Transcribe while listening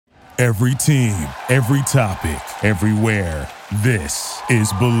Every team, every topic, everywhere. This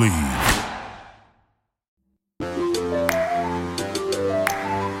is Believe.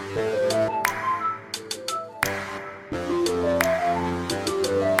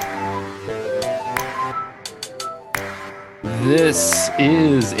 This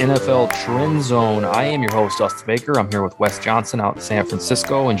is NFL Trend Zone. I am your host, Dustin Baker. I'm here with Wes Johnson out in San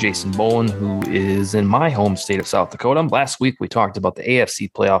Francisco and Jason Bowen, who is in my home state of South Dakota. Last week, we talked about the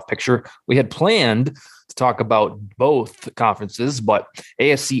AFC playoff picture. We had planned to talk about both conferences, but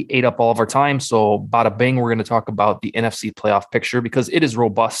AFC ate up all of our time. So bada bing, we're going to talk about the NFC playoff picture because it is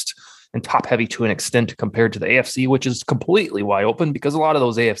robust and top heavy to an extent compared to the AFC, which is completely wide open because a lot of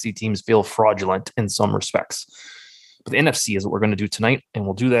those AFC teams feel fraudulent in some respects. But the NFC is what we're going to do tonight, and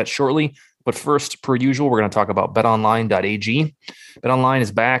we'll do that shortly. But first, per usual, we're going to talk about betonline.ag. BetOnline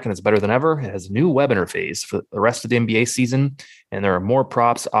is back, and it's better than ever. It has a new web interface for the rest of the NBA season, and there are more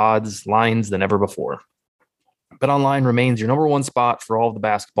props, odds, lines than ever before. BetOnline remains your number one spot for all of the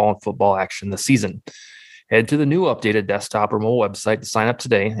basketball and football action this season. Head to the new updated desktop or mobile website to sign up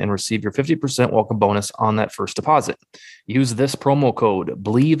today and receive your 50% welcome bonus on that first deposit. Use this promo code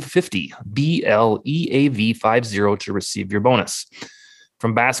BLEAV50, BLEAV50 to receive your bonus.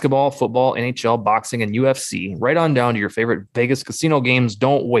 From basketball, football, NHL, boxing, and UFC, right on down to your favorite Vegas casino games,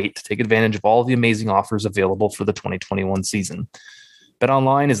 don't wait to take advantage of all of the amazing offers available for the 2021 season.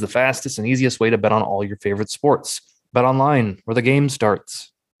 BetOnline is the fastest and easiest way to bet on all your favorite sports. BetOnline, where the game starts.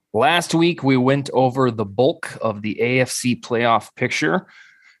 Last week, we went over the bulk of the AFC playoff picture,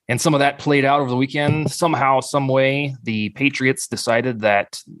 and some of that played out over the weekend. Somehow, some way, the Patriots decided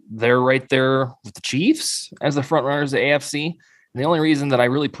that they're right there with the Chiefs as the front runners of the AFC. And the only reason that I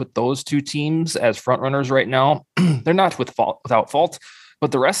really put those two teams as front runners right now, they're not without fault,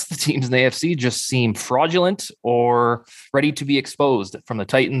 but the rest of the teams in the AFC just seem fraudulent or ready to be exposed. From the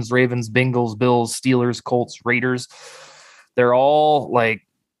Titans, Ravens, Bengals, Bills, Steelers, Colts, Raiders, they're all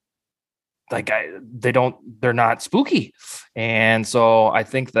they're not spooky. And so I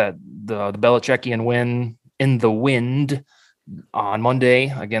think that the Belichickian win in the wind on Monday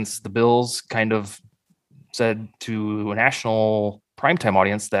against the Bills kind of said to a national primetime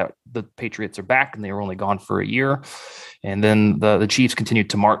audience that the Patriots are back and they were only gone for a year. And then the Chiefs continued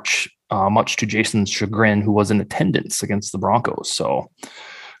to march, much to Jason's chagrin, who was in attendance against the Broncos. So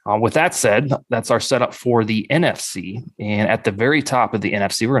with that said, that's our setup for the NFC. And at the very top of the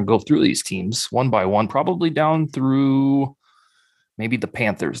NFC, we're going to go through these teams one by one, probably down through maybe the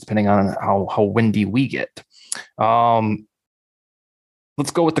Panthers, depending on how windy we get. Let's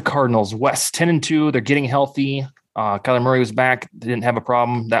go with the Cardinals. West 10-2. They're getting healthy. Kyler Murray was back. They didn't have a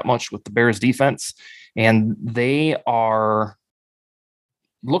problem that much with the Bears defense. And they are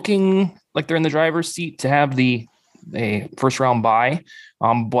looking like they're in the driver's seat to have a first round bye.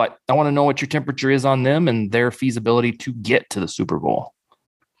 But I want to know what your temperature is on them and their feasibility to get to the Super Bowl.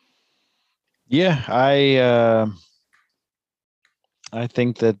 Yeah, I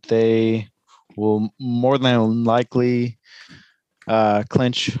think that they will more than likely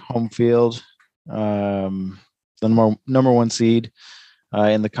clinch home field, the number one seed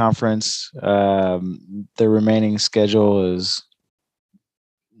in the conference. Their remaining schedule is,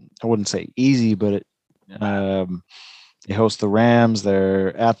 I wouldn't say easy, but they host the Rams,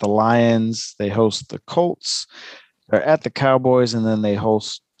 they're at the Lions, they host the Colts, they're at the Cowboys, and then they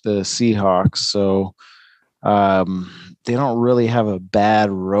host the Seahawks. So they don't really have a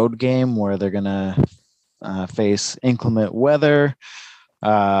bad road game where they're going to face inclement weather.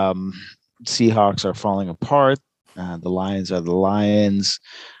 Seahawks are falling apart. The Lions are the Lions.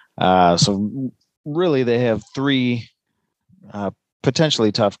 So really they have three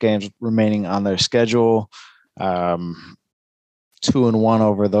potentially tough games remaining on their schedule. 2-1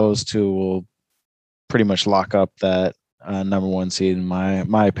 over those two will pretty much lock up that number one seed in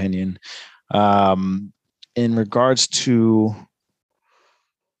my opinion. In regards to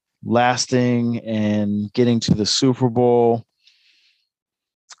lasting and getting to the Super Bowl,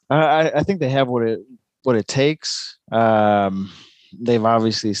 I think they have what it takes. They've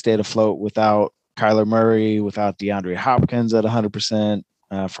obviously stayed afloat without Kyler Murray, without DeAndre Hopkins at 100%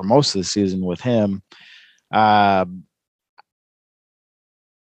 for most of the season with him.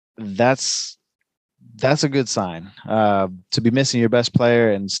 That's a good sign. To be missing your best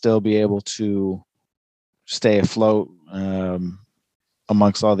player and still be able to stay afloat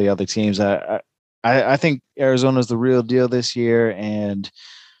amongst all the other teams. I think Arizona's the real deal this year, and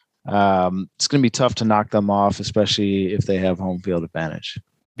it's going to be tough to knock them off, especially if they have home field advantage.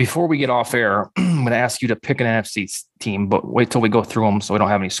 Before we get off air, I'm going to ask you to pick an NFC team, but wait till we go through them so we don't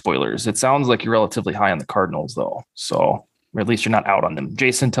have any spoilers. It sounds like you're relatively high on the Cardinals, though. So or at least you're not out on them.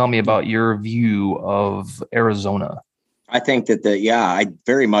 Jason, tell me about your view of Arizona. I think that I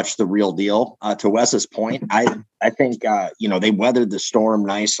very much the real deal. To Wes's point, I think they weathered the storm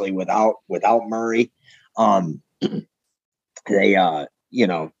nicely without Murray.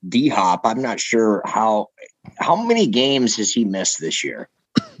 D-Hop, I'm not sure how many games has he missed this year?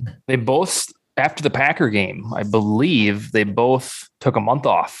 They both, after the Packer game, I believe they both took a month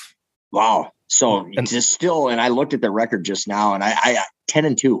off. Wow. So just still, and I looked at the record just now, and I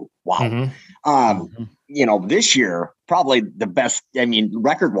 10-2. Wow. Mm-hmm. This year, probably the best,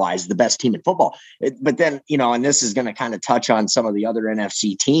 record-wise, the best team in football. But then, and this is going to kind of touch on some of the other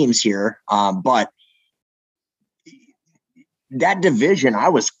NFC teams here. But that division, I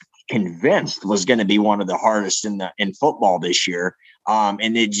was convinced was going to be one of the hardest in football this year.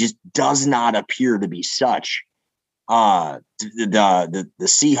 And it just does not appear to be such. The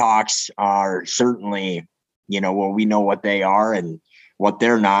Seahawks are certainly, we know what they are and what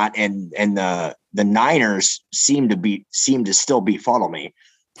they're not. And the Niners seem to still befuddle me.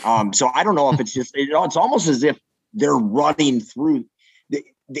 So I don't know if it's just, it's almost as if they're running through.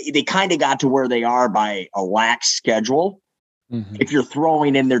 They kind of got to where they are by a lax schedule. Mm-hmm. If you're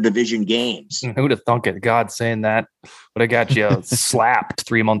throwing in their division games. Who would have thunk it? God saying that would have got you slapped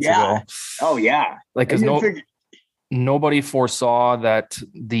 3 months ago. Oh yeah. Nobody foresaw that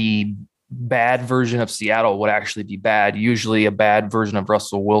the bad version of Seattle would actually be bad. Usually a bad version of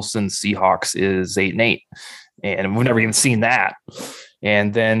Russell Wilson Seahawks is 8-8. And we've never even seen that.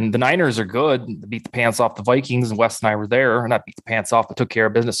 And then the Niners are good. They beat the pants off the Vikings, and Wes and I were there. Not beat the pants off, but took care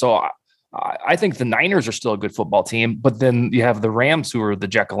of business. So I think the Niners are still a good football team, but then you have the Rams, who are the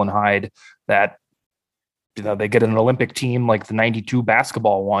Jekyll and Hyde, that they get an Olympic team like the 92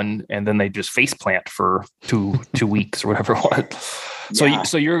 basketball one, and then they just face plant for two weeks or whatever it was. Yeah.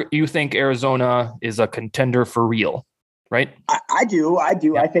 So you think Arizona is a contender for real, right? I do.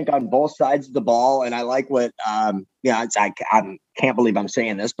 Yeah. I think on both sides of the ball, and I like what I can't believe I'm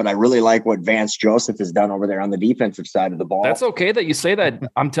saying this, but I really like what Vance Joseph has done over there on the defensive side of the ball. That's okay that you say that.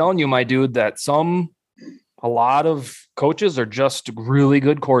 I'm telling you, my dude, that a lot of coaches are just really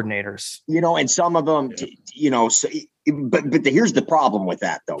good coordinators. And some of them, but here's the problem with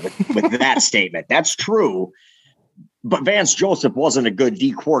that, though, with that statement. That's true. But Vance Joseph wasn't a good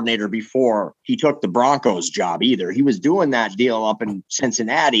D coordinator before he took the Broncos job either. He was doing that deal up in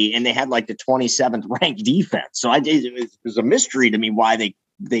Cincinnati, and they had like the 27th ranked defense. So it was a mystery to me why they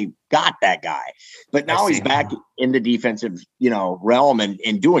got that guy. But now he's back in the defensive, realm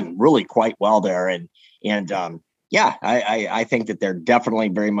and doing really quite well there. I think that they're definitely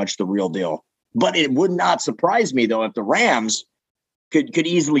very much the real deal. But it would not surprise me, though, if the Rams could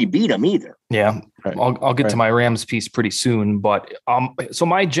easily beat them either. Yeah, right. I'll get to my Rams piece pretty soon. But so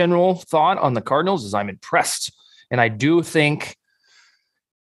my general thought on the Cardinals is I'm impressed. And I do think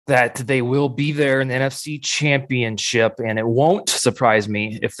that they will be there in the NFC Championship, and it won't surprise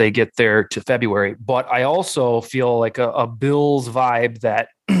me if they get there to February. But I also feel like a Bills vibe that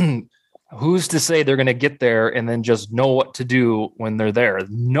who's to say they're going to get there and then just know what to do when they're there?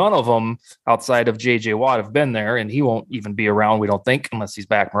 None of them outside of JJ Watt have been there, and he won't even be around, we don't think, unless he's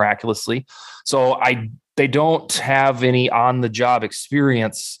back miraculously. So they don't have any on-the-job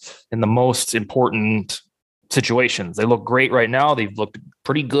experience in the most important situations. They look great right now. They've looked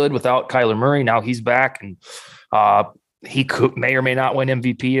pretty good without Kyler Murray. Now he's back, and he may or may not win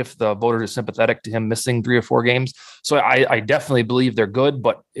MVP if the voters are sympathetic to him missing 3 or 4 games. So I definitely believe they're good,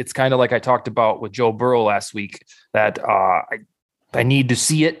 but it's kind of like I talked about with Joe Burrow last week, that I need to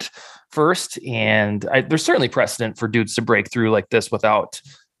see it first. And there's certainly precedent for dudes to break through like this without,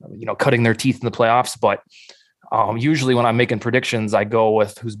 cutting their teeth in the playoffs. But usually when I'm making predictions, I go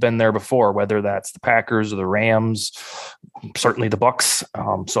with who's been there before, whether that's the Packers or the Rams, certainly the Bucks.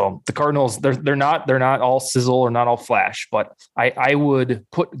 So the Cardinals, they're not all sizzle or not all flash, but I would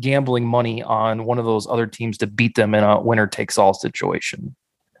put gambling money on one of those other teams to beat them in a winner takes all situation.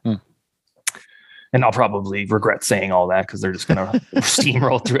 And I'll probably regret saying all that because they're just going to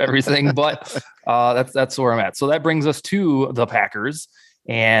steamroll through everything. But that's where I'm at. So that brings us to the Packers.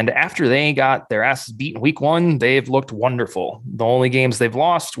 And after they got their asses beat in week 1, they've looked wonderful. The only games they've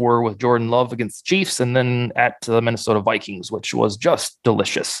lost were with Jordan Love against the Chiefs and then at the Minnesota Vikings, which was just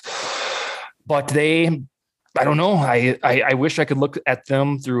delicious. But I don't know. I wish I could look at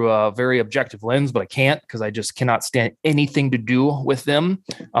them through a very objective lens, but I can't because I just cannot stand anything to do with them.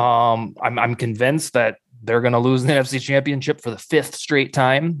 I'm convinced that they're going to lose the NFC Championship for the 5th straight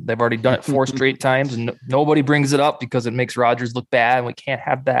time. They've already done it 4 straight times, and nobody brings it up because it makes Rodgers look bad, and we can't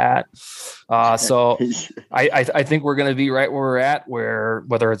have that. So I think we're going to be right where we're at, where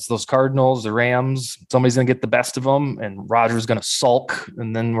whether it's those Cardinals or Rams, somebody's going to get the best of them, and Rodgers is going to sulk,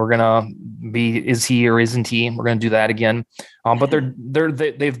 and then we're going to be, is he or isn't he? We're going to do that again. But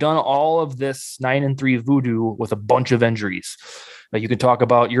they've done all of this 9-3 voodoo with a bunch of injuries. You can talk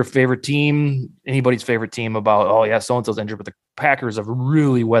about your favorite team, anybody's favorite team, about, oh yeah, so-and-so's injured, but the Packers have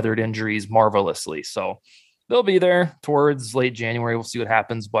really weathered injuries marvelously. So they'll be there towards late January. We'll see what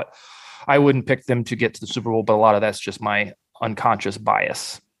happens, but I wouldn't pick them to get to the Super Bowl, but a lot of that's just my unconscious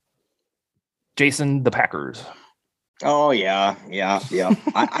bias. Jason, the Packers. Oh yeah.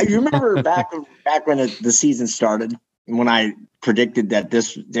 I remember back when the season started, when I predicted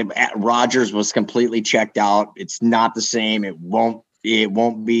that Rodgers was completely checked out. It's not the same. It won't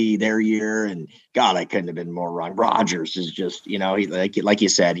be their year. And God, I couldn't have been more wrong. Rodgers is just, he, like you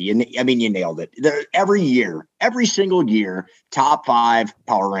said, you nailed it. Every single year, top 5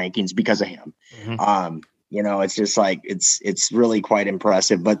 power rankings because of him. Mm-hmm. It's just like, it's really quite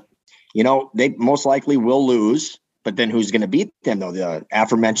impressive, but they most likely will lose, but then who's going to beat them though? The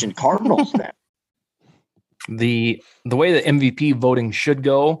aforementioned Cardinals then. The way the MVP voting should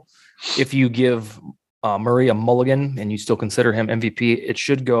go, if you give Murray a mulligan and you still consider him MVP, it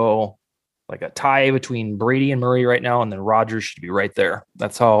should go like a tie between Brady and Murray right now, and then Rodgers should be right there.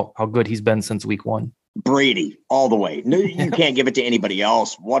 That's how good he's been since week 1. Brady all the way. No, you can't give it to anybody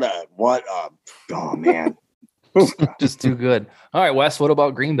else. Oh man. Just too good. All right, Wes, what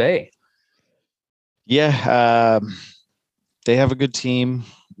about Green Bay? Yeah, they have a good team.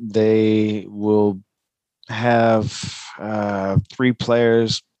 They will have 3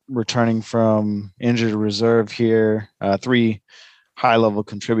 players returning from injured reserve here, 3 high-level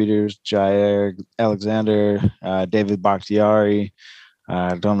contributors, Jair Alexander, David Bakhtiari.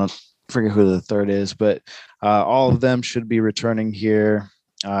 I forget who the third is, but all of them should be returning here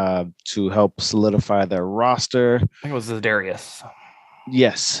to help solidify their roster. I think it was Za'Darius.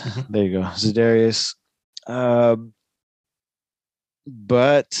 Yes, there you go, Za'Darius.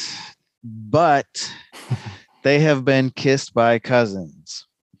 But they have been kissed by Cousins.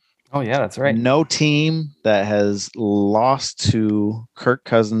 Oh yeah, that's right. No team that has lost to Kirk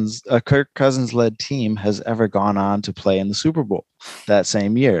Cousins, a Kirk Cousins led team, has ever gone on to play in the Super Bowl that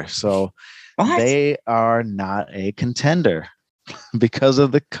same year. So they are not a contender because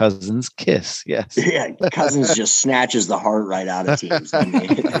of the Cousins kiss. Yes. Yeah, Cousins just snatches the heart right out of teams.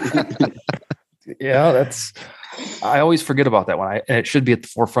 Yeah, I always forget about that one. And it should be at the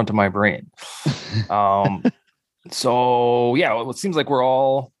forefront of my brain. So yeah, it seems like we're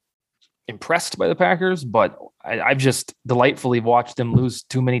all impressed by the Packers, but I've just delightfully watched them lose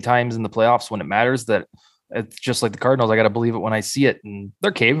too many times in the playoffs when it matters. That it's just like the Cardinals. I got to believe it when I see it, and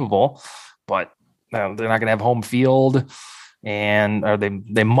they're capable, but they're not going to have home field, or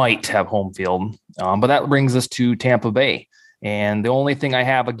they might have home field. But that brings us to Tampa Bay. And the only thing I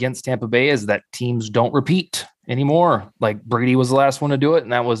have against Tampa Bay is that teams don't repeat anymore. Like Brady was the last one to do it,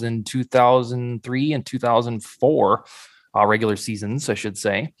 and that was in 2003 and 2004 regular seasons, I should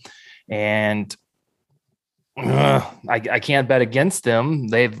say. And I can't bet against them.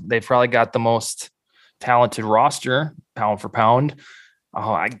 They've probably got the most talented roster, pound for pound.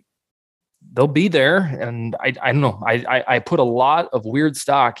 They'll be there, and I don't know. I put a lot of weird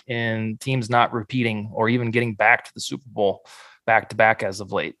stock in teams not repeating or even getting back to the Super Bowl back to back as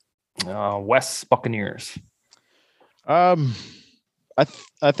of late. West Buccaneers. I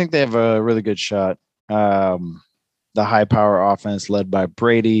think they have a really good shot. The high power offense led by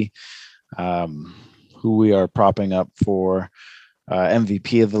Brady, who we are propping up for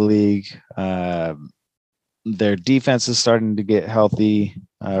MVP of the league. Their defense is starting to get healthy.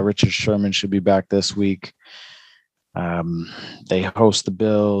 Richard Sherman should be back this week. They host the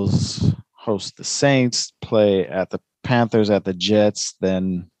Bills, host the Saints, play at the Panthers, at the Jets,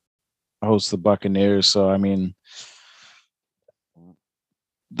 then host the Buccaneers. So, I mean,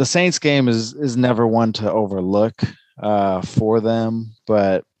 the Saints game is never one to overlook for them,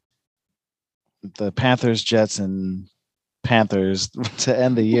 but the Panthers, Jets, and Panthers to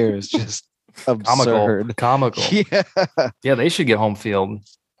end the year is just absurd. Comical. Yeah, they should get home field.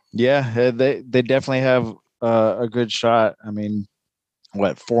 Yeah, they definitely have a good shot. I mean,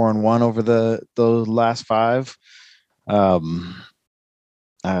 4-1 over the last 5. I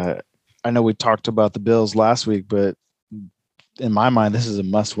know we talked about the Bills last week, but in my mind, this is a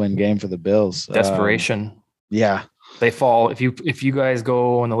must-win game for the Bills. Desperation. Yeah. They fall. If you guys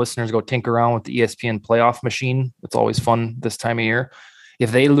go and the listeners go tinker around with the ESPN playoff machine, it's always fun this time of year.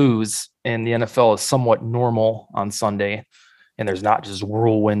 if they lose and the NFL is somewhat normal on Sunday and there's not just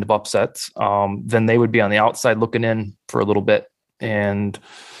whirlwind of upsets, then they would be on the outside looking in for a little bit. And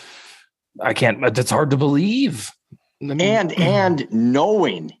it's hard to believe. I mean, and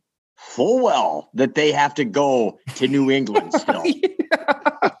knowing full well that they have to go to New England still.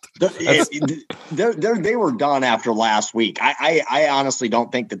 They were done after last week. I honestly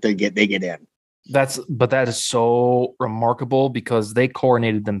don't think that they get in. That is so remarkable because they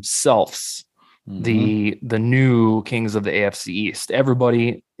coronated themselves the new kings of the AFC East.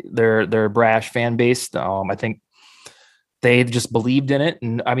 Everybody, their brash fan base. I think they just believed in it,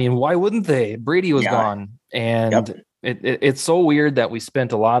 and I mean, why wouldn't they? Brady was gone, and it's so weird that we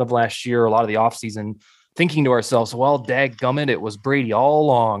spent a lot of last year, a lot of the offseason, thinking to ourselves, well, dadgummit, it was Brady all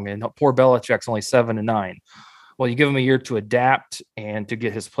along, and poor Belichick's only 7-9. Well, you give him a year to adapt and to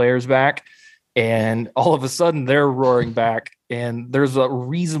get his players back, and all of a sudden they're roaring back, and there's a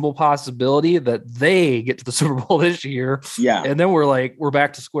reasonable possibility that they get to the Super Bowl this year. Yeah. And then we're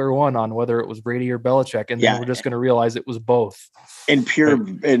back to square one on whether it was Brady or Belichick, and then we're just going to realize it was both. In pure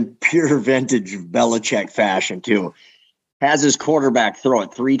vintage Belichick fashion too. Has his quarterback throw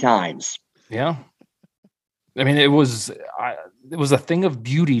it 3 times. Yeah. I mean, it was a thing of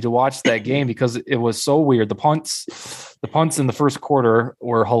beauty to watch that game because it was so weird. The punts in the first quarter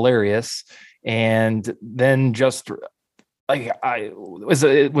were hilarious. And then just like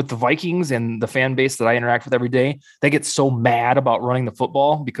with the Vikings and the fan base that I interact with every day, they get so mad about running the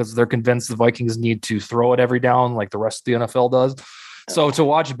football because they're convinced the Vikings need to throw it every down like the rest of the NFL does. So to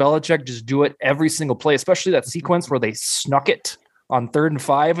watch Belichick just do it every single play, especially that sequence where they snuck it on 3rd and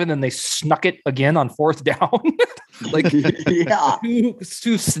 5, and then they snuck it again on 4th down, like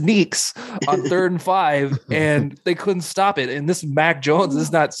two sneaks on 3rd and 5, and they couldn't stop it. And this Mac Jones is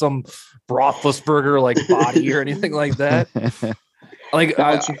not some Roethlisberger like body or anything like that. Like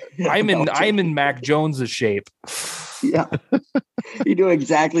I'm in Mac Jones's shape. Yeah. He knew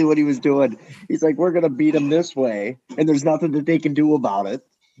exactly what he was doing. He's like, we're going to beat him this way, and there's nothing that they can do about it.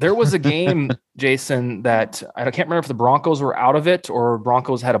 There was a game, Jason, that I can't remember if the Broncos were out of it or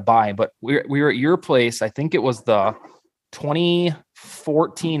Broncos had a bye, but we were at your place. I think it was the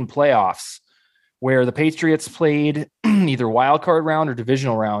 2014 playoffs where the Patriots played either wild card round or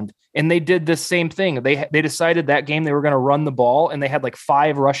divisional round. And they did this same thing. They decided that game they were going to run the ball, and they had like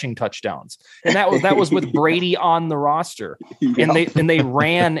 5 rushing touchdowns, and that was with Brady on the roster. And they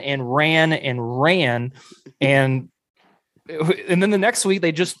ran, and then the next week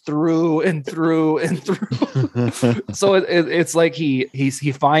they just threw and threw and threw. So it's like he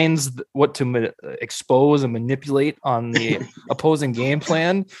finds what to expose and manipulate on the opposing game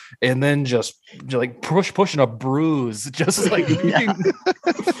plan, and then just like pushing a bruise, just like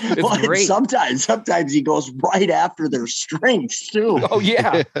it's great. Sometimes he goes right after their strengths too. Oh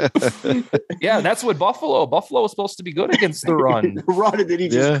yeah, yeah. That's what Buffalo was supposed to be good against the run. And then he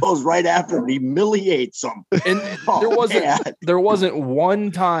just goes right after and humiliates them. And there wasn't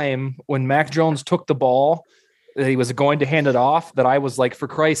one time when Mac Jones took the ball that he was going to hand it off that I was like, for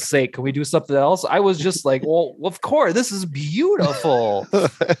Christ's sake, can we do something else? I was just like, well, of course, this is beautiful.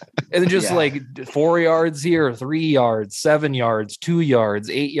 And then just like 4 yards here, 3 yards, 7 yards, 2 yards,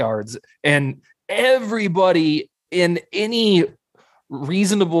 8 yards. And everybody in any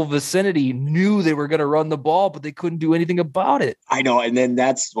reasonable vicinity knew they were going to run the ball, but they couldn't do anything about it. I know. And then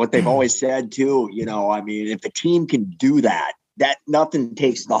that's what they've always said too. I mean, if the team can do that nothing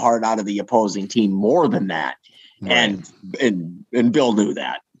takes the heart out of the opposing team more than that. Right. And Bill knew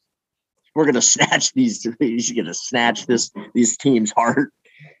that. We're going to snatch these team's heart.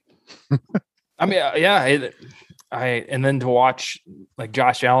 I mean, and then to watch like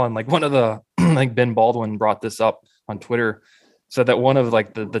Josh Allen, like one of the, like Ben Baldwin brought this up on Twitter, said that one of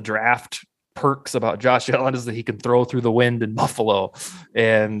like the draft perks about Josh Allen is that he can throw through the wind in Buffalo.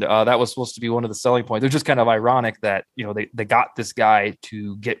 And that was supposed to be one of the selling points. It's just kind of ironic that, they got this guy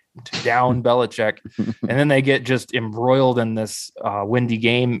to get down Belichick, and then they get just embroiled in this windy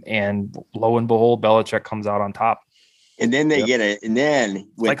game, and lo and behold, Belichick comes out on top. And then they get it. And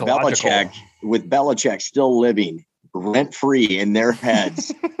then with Belichick still living rent free in their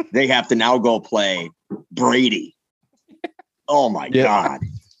heads, they have to now go play Brady. Oh my God.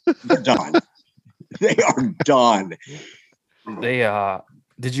 They're done. They are done.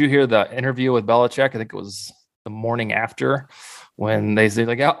 Did you hear the interview with Belichick? I think it was the morning after, when they say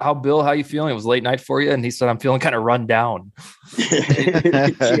like, how Bill, how you feeling? It was late night for you. And he said, I'm feeling kind of run down.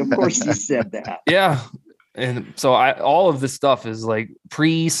 Of course he said that. Yeah. And so all of this stuff is like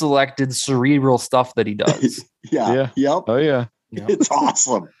pre-selected cerebral stuff that he does. Yeah. Yep. Oh yeah. It's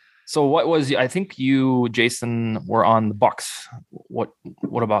awesome. So what was, I think you, Jason, were on the Bucks. What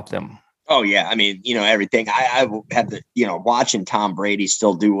about them? Oh yeah. I mean, everything I have the, watching Tom Brady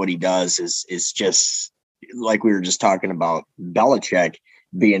still do what he does is just like we were just talking about Belichick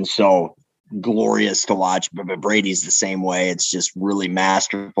being so glorious to watch, but Brady's the same way. It's just really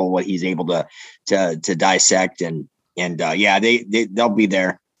masterful what he's able to dissect and yeah, they'll be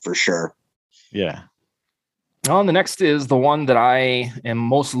there for sure. Yeah. Well, the next is the one that I am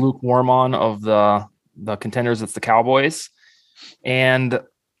most lukewarm on of the contenders. It's the Cowboys. And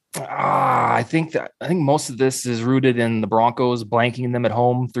I think most of this is rooted in the Broncos blanking them at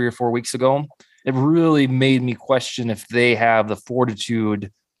home 3 or 4 weeks ago. It really made me question if they have the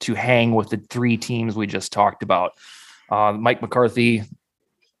fortitude to hang with the 3 teams we just talked about. Mike McCarthy,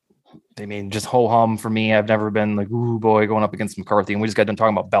 I mean, just ho-hum for me. I've never been like, ooh, boy, going up against McCarthy. And we just got done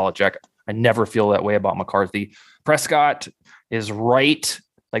talking about Belichick. I never feel that way about McCarthy. Prescott is right.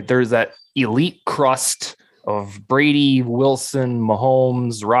 Like there's that elite crust of Brady, Wilson,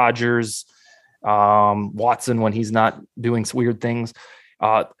 Mahomes, Rodgers, Watson when he's not doing weird things.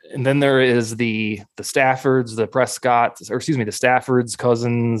 And then there is the Staffords, the Staffords,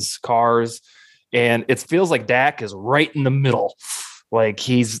 Cousins, Cars. And it feels like Dak is right in the middle. Like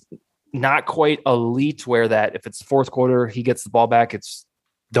he's not quite elite where that if it's the fourth quarter, he gets the ball back, it's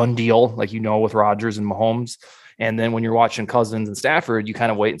done deal, like, with Rodgers and Mahomes. And then when you're watching Cousins and Stafford, you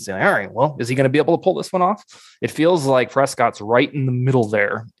kind of wait and say, all right, well, is he going to be able to pull this one off? It feels like Prescott's right in the middle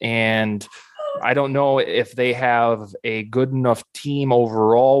there. And I don't know if they have a good enough team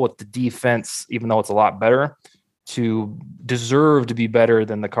overall with the defense, even though it's a lot better, to deserve to be better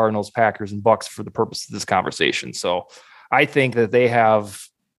than the Cardinals, Packers, and Bucks for the purpose of this conversation. So I think that they have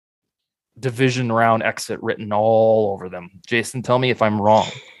division round exit written all over them. Jason, tell me if I'm wrong.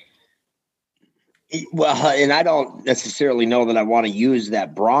 Well, and I don't necessarily know that I want to use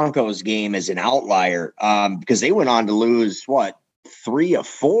that Broncos game as an outlier because they went on to lose 3 of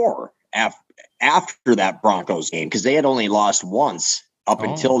 4 after that Broncos game because they had only lost once up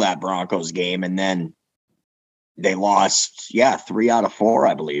until that Broncos game, and then they lost 3 out of 4,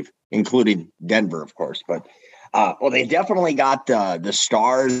 I believe, including Denver, of course. But they definitely got the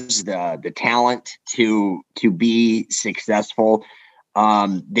stars, the talent to be successful.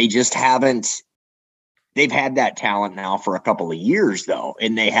 They just haven't. They've had that talent now for a couple of years, though,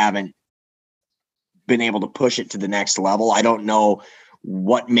 and they haven't been able to push it to the next level. I don't know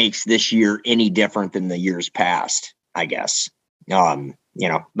what makes this year any different than the years past, I guess. But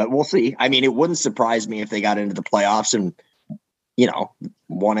we'll see. I mean, it wouldn't surprise me if they got into the playoffs and,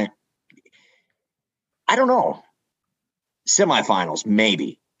 won it. I don't know. Semifinals,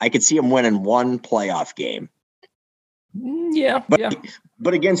 maybe. I could see them winning one playoff game. Yeah.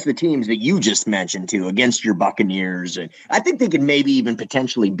 But against the teams that you just mentioned too, against your Buccaneers, and I think they could maybe even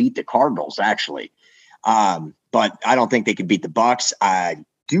potentially beat the Cardinals, actually. But I don't think they could beat the Bucks. I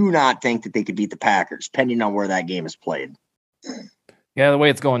do not think that they could beat the Packers, depending on where that game is played. Yeah, the way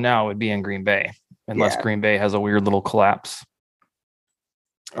it's going now would be in Green Bay, unless Green Bay has a weird little collapse.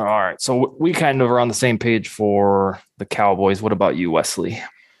 All right, so we kind of are on the same page for the Cowboys. What about you, Wesley?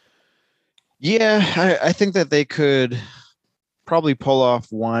 Yeah, I think that they could probably pull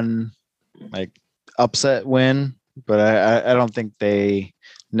off one upset win, but I don't think they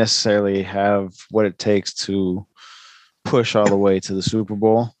necessarily have what it takes to push all the way to the Super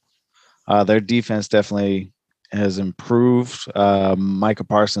Bowl. Their defense definitely has improved. Micah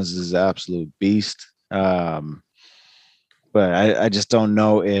Parsons is an absolute beast. But I just don't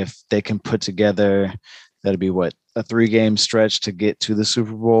know if they can put together, that'd be a 3-game stretch to get to the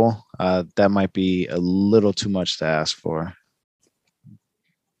Super Bowl. That might be a little too much to ask for.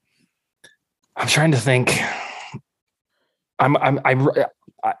 I'm trying to think.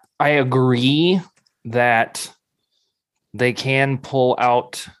 I agree that they can pull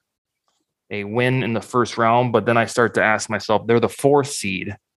out a win in the first round, but then I start to ask myself, they're the 4th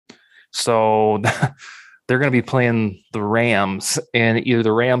seed. So they're going to be playing the Rams, and either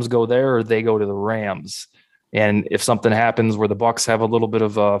the Rams go there or they go to the Rams. And if something happens where the Bucks have a little bit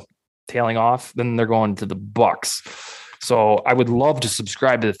of a tailing off, then they're going to the Bucks. So I would love to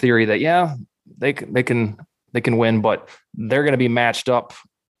subscribe to the theory that, they can win, but they're going to be matched up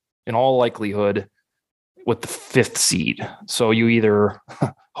in all likelihood with the 5th seed. So you either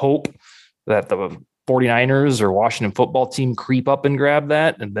hope that the 49ers or Washington football team creep up and grab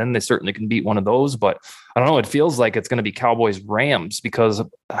that, and then they certainly can beat one of those. But I don't know. It feels like it's going to be Cowboys Rams because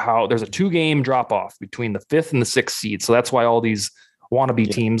of how there's a 2-game drop off between the 5th and the 6th seed. So that's why all these wannabe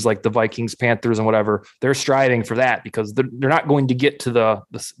teams like the Vikings, Panthers, and whatever, they're striving for that because they're not going to get to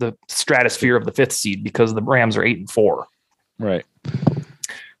the stratosphere of the 5th seed because the Rams are 8-4. Right.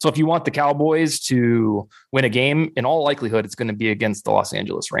 So if you want the Cowboys to win a game, in all likelihood, it's going to be against the Los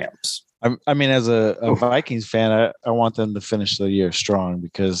Angeles Rams. I mean, as a Vikings fan, I want them to finish the year strong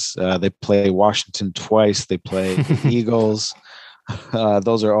because they play Washington twice. They play the Eagles.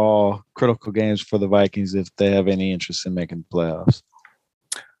 Those are all critical games for the Vikings if they have any interest in making the playoffs.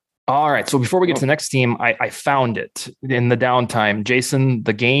 All right. So before we get to the next team, I found it in the downtime. Jason,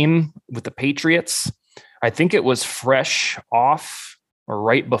 the game with the Patriots, I think it was fresh off or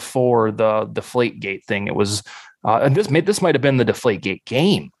right before the Deflategate thing. It was and this might have been the Deflategate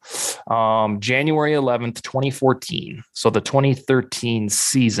game, January 11th, 2014. So the 2013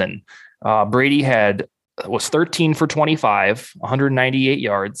 season, Brady was 13 for 25, 198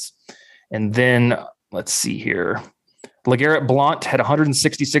 yards. And then let's see here. LeGarrette Blount had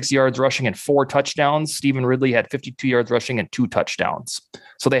 166 yards rushing and 4 touchdowns. Stephen Ridley had 52 yards rushing and 2 touchdowns.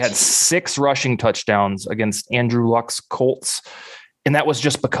 So they had 6 rushing touchdowns against Andrew Luck's Colts. And that was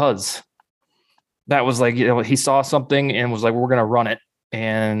just because that was like, he saw something and was like, we're going to run it.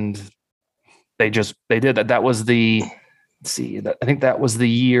 And they did that. That was I think that was the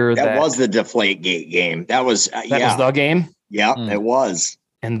year that was the Deflategate game. That was was the game. Yeah, It was.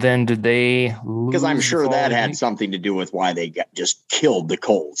 And then did they lose? Because I'm sure that had something to do with why they just killed the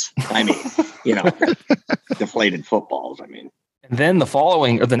Colts. I mean, deflated footballs. I mean, and then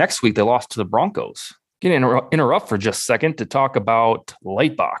the next week they lost to the Broncos. Can interrupt for just a second to talk about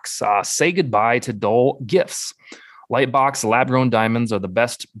Lightbox. Say goodbye to dull gifts. Lightbox lab-grown diamonds are the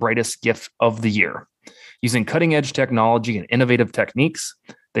best, brightest gift of the year. Using cutting-edge technology and innovative techniques,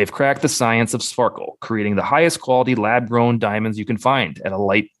 they've cracked the science of sparkle, creating the highest quality lab-grown diamonds you can find at a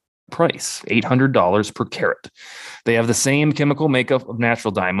light price, $800 per carat. They have the same chemical makeup of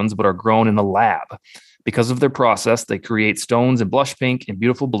natural diamonds, but are grown in a lab. Because of their process, they create stones in blush pink and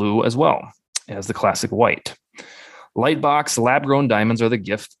beautiful blue as well as the classic white. Lightbox lab-grown diamonds are the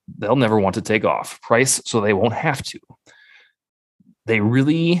gift they'll never want to take off. Price so they won't have to. They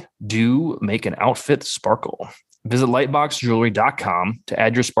really do make an outfit sparkle. Visit lightboxjewelry.com to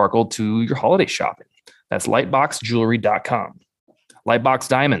add your sparkle to your holiday shopping. That's lightboxjewelry.com. Lightbox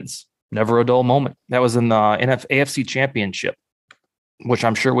diamonds, never a dull moment. That was in the AFC Championship, which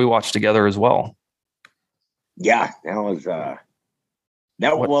I'm sure we watched together as well. Yeah, that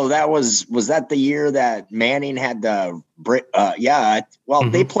was was that the year that Manning had the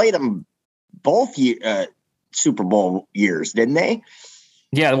they played them both Super Bowl years, didn't they?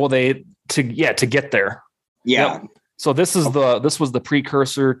 Yeah, well to get there. Yeah. Yep. So this was the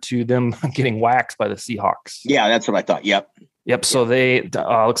precursor to them getting waxed by the Seahawks. Yeah, that's what I thought. Yep. So they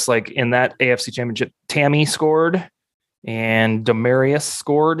looks like in that AFC Championship, Tammy scored and Demarius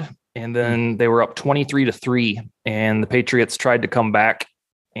scored, and then they were up 23-3, and the Patriots tried to come back,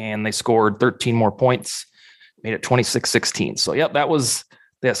 and they scored 13 more points, made it 26-16. So that was.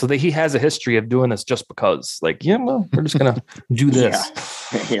 Yeah, so he has a history of doing this just because, we're just going to do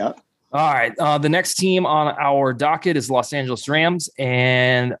this. Yeah. All right. The next team on our docket is Los Angeles Rams.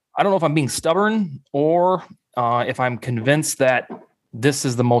 And I don't know if I'm being stubborn or if I'm convinced that this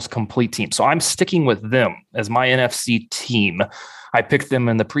is the most complete team. So I'm sticking with them as my NFC team. I picked them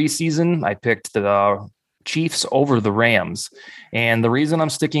in the preseason. I picked the Chiefs over the Rams. And the reason I'm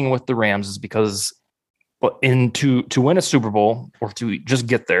sticking with the Rams is because to win a Super Bowl or to just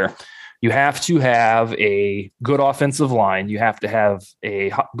get there, you have to have a good offensive line. You have to have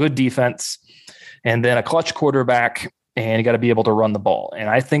a good defense and then a clutch quarterback, and you got to be able to run the ball. And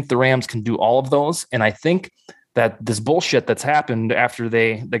I think the Rams can do all of those. And I think that this bullshit that's happened after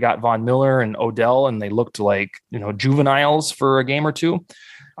they got Von Miller and Odell and they looked like, juveniles for a game or two,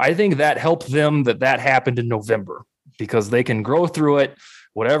 I think that helped them that happened in November because they can grow through it.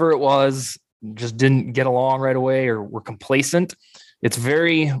 Whatever it was, just didn't get along right away or were complacent. It's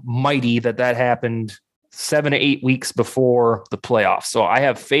very mighty that happened 7 to 8 weeks before the playoffs. So I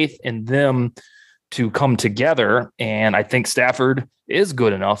have faith in them to come together. And I think Stafford is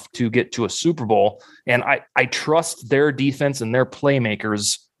good enough to get to a Super Bowl. And I trust their defense and their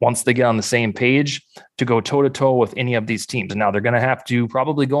playmakers once they get on the same page to go toe to toe with any of these teams. And now they're going to have to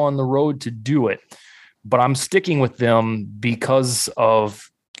probably go on the road to do it, but I'm sticking with them because of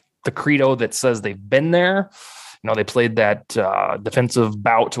the credo that says they've been there. They played that defensive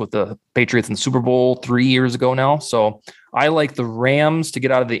bout with the Patriots in the Super Bowl 3 years ago now. So I like the Rams to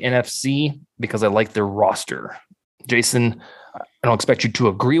get out of the NFC because I like their roster. Jason, I don't expect you to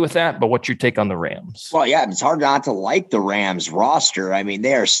agree with that, but what's your take on the Rams? Well, yeah, it's hard not to like the Rams roster. I mean,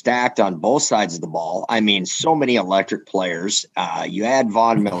 they are stacked on both sides of the ball. I mean, so many electric players. You add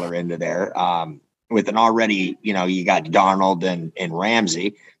Von Miller into there with an already, you got Darnold and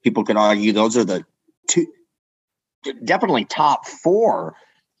Ramsey. People could argue those are the two, definitely top 4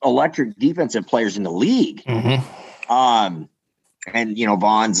 electric defensive players in the league. Mm-hmm. And,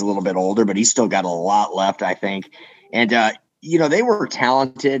 Vaughn's a little bit older, but he's still got a lot left, I think. And, they were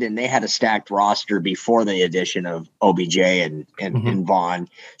talented and they had a stacked roster before the addition of OBJ and Vaughn.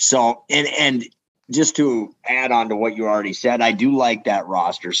 So, and just to add on to what you already said, I do like that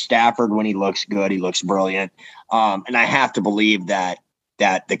roster. Stafford, when he looks good, he looks brilliant. And I have to believe that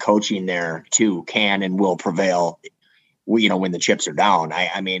the coaching there too can and will prevail, when the chips are down.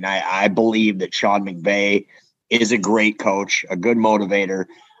 I believe that Sean McVay is a great coach, a good motivator.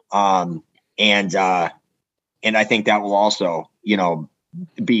 And I think that will also,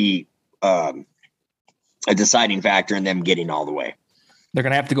 be a deciding factor in them getting all the way. They're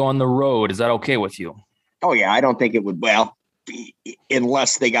going to have to go on the road. Is that okay with you? Oh, yeah. I don't think it would. Well,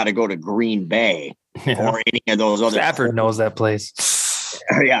 unless they got to go to Green Bay or any of those other. Stafford knows that place.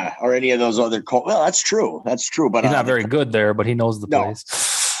 Yeah. Or any of those other. Well, that's true. That's true. But he's not very good there, but he knows the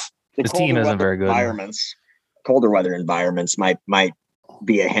place. His team isn't very good. Colder weather environments might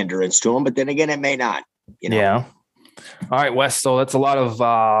be a hindrance to him, but then again, it may not. Yeah. All right, Wes. So that's a lot of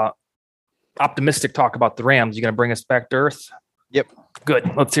optimistic talk about the Rams. You going to bring us back to earth? Yep.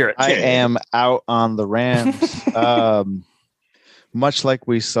 Good. Let's hear it. I am out on the Rams. Much like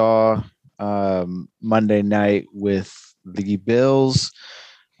we saw Monday night with the Bills,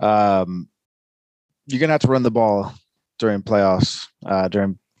 you're going to have to run the ball during playoffs,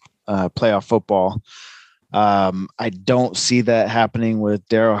 during playoff football. I don't see that happening with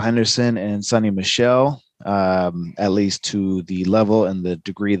Darrell Henderson and Sonny Michel, at least to the level and the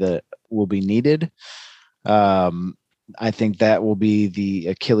degree that will be needed. I think that will be the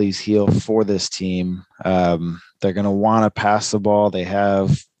Achilles heel for this team. They're going to want to pass the ball. They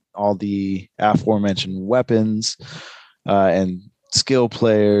have all the aforementioned weapons and skill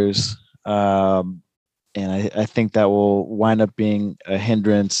players. And I think that will wind up being a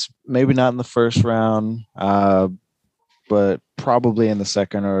hindrance, maybe not in the first round, but probably in the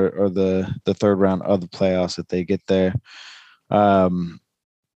second or the third round of the playoffs if they get there.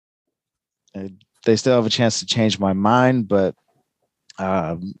 They still have a chance to change my mind, but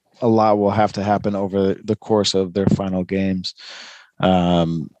a lot will have to happen over the course of their final games.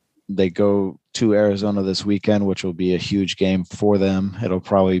 They go to Arizona this weekend, which will be a huge game for them. It'll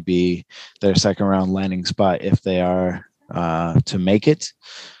probably be their second round landing spot if they are to make it.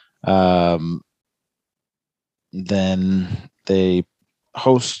 Then they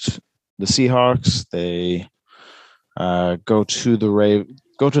host the Seahawks. They go to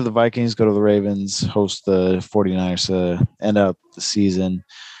the Vikings, go to the Ravens, host the 49ers to end up the season.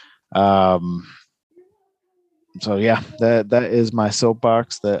 So yeah, that is my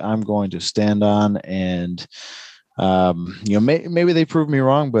soapbox that I'm going to stand on. And maybe they prove me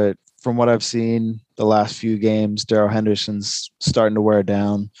wrong, but from what I've seen the last few games, Darrell Henderson's starting to wear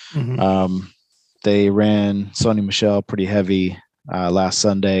down. Mm-hmm. They ran Sonny Michel pretty heavy last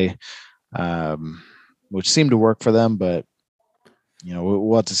Sunday, which seemed to work for them, but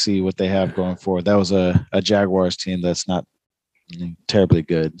we'll have to see what they have going forward. That was a Jaguars team that's not terribly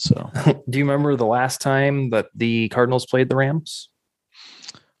good. So, do you remember the last time that the Cardinals played the Rams?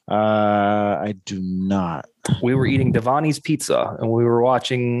 I do not. We were eating Devani's pizza and we were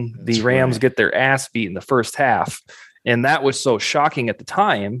watching the Rams get their ass beat in the first half. And that was so shocking at the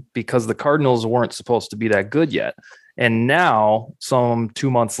time because the Cardinals weren't supposed to be that good yet. And now, some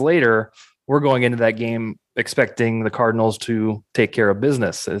 2 months later, we're going into that game expecting the Cardinals to take care of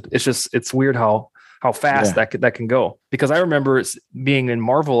business. It's weird how fast that can go. Because I remember being in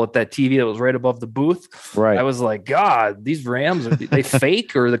Marvel at that TV that was right above the booth. Right. I was like, God, these Rams, are they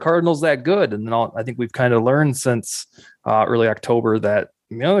fake or are the Cardinals that good? And then I think we've kind of learned since early October that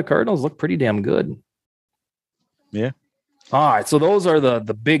the Cardinals look pretty damn good. Yeah. All right. So those are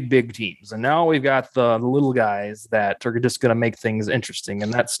the big teams. And now we've got the little guys that are just going to make things interesting.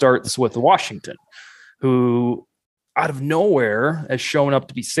 And that starts with Washington, who out of nowhere has shown up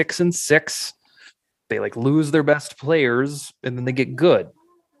to be 6-6. They lose their best players and then they get good.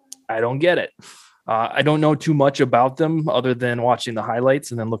 I don't get it. I don't know too much about them other than watching the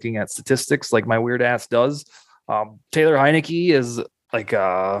highlights and then looking at statistics like my weird ass does. Taylor Heineke is like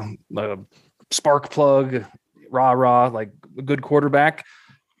a spark plug, rah, like a good quarterback.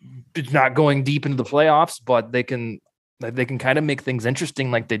 It's not going deep into the playoffs, but they can kind of make things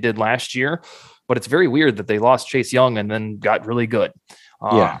interesting like they did last year. But it's very weird that they lost Chase Young and then got really good.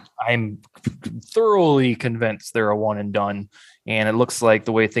 I'm thoroughly convinced they're a one and done. And it looks like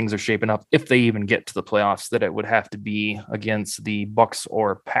the way things are shaping up, if they even get to the playoffs, that it would have to be against the Bucks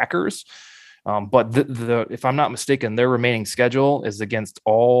or Packers. But if I'm not mistaken, their remaining schedule is against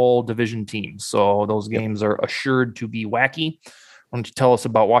all division teams. So those games are assured to be wacky. Why don't you tell us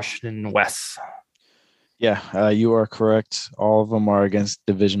about Washington Wes? Yeah, you are correct. All of them are against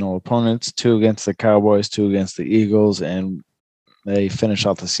divisional opponents, 2 against the Cowboys, 2 against the Eagles, and they finish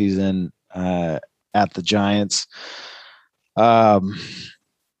off the season at the Giants. I'm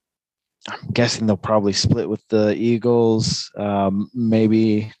guessing they'll probably split with the Eagles.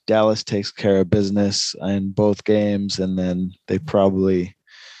 Maybe Dallas takes care of business in both games, and then they probably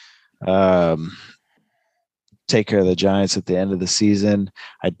take care of the Giants at the end of the season.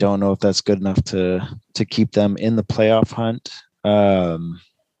 I don't know if that's good enough to keep them in the playoff hunt. I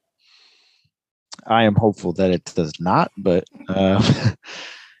am hopeful that it does not, but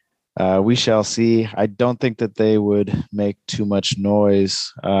we shall see. I don't think that they would make too much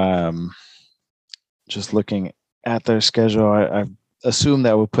noise. Just looking at their schedule, I assume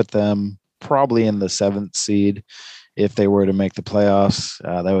that would put them probably in the 7th seed if they were to make the playoffs.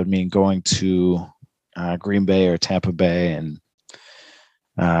 That would mean going to Green Bay or Tampa Bay, and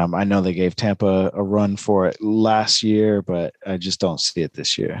I know they gave Tampa a run for it last year, but I just don't see it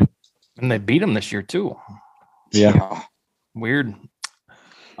this year. And they beat them this year too. Yeah. Weird.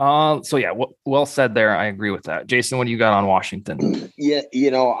 So yeah, well said there. I agree with that. Jason, what do you got on Washington? Yeah,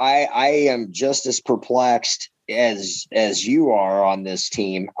 I am just as perplexed as you are on this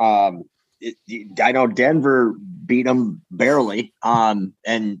team. I know Denver beat them barely, and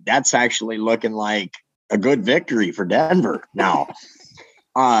that's actually looking like a good victory for Denver now.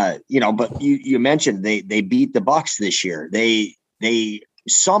 But you mentioned they beat the Bucs this year. They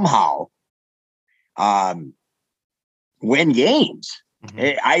somehow win games.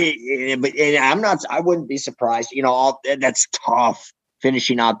 Mm-hmm. I wouldn't be surprised. That's tough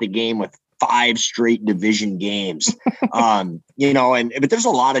finishing out the game with 5 straight division games. But there's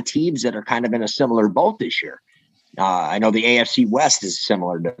a lot of teams that are kind of in a similar boat this year. I know the AFC West is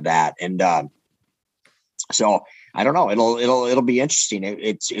similar to that. And so I don't know. It'll be interesting.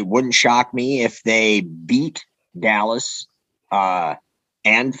 It wouldn't shock me if they beat Dallas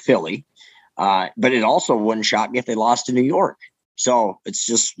and Philly. But it also wouldn't shock me if they lost to New York. So it's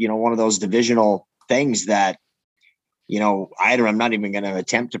just, one of those divisional things that, I'm not even going to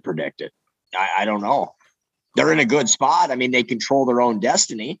attempt to predict it. I don't know. They're in a good spot. I mean, they control their own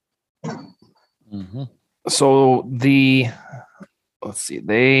destiny. Mm-hmm. So let's see,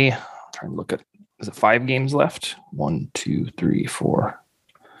 I'm trying to look at, is it 5 games left? 1, 2, 3, 4.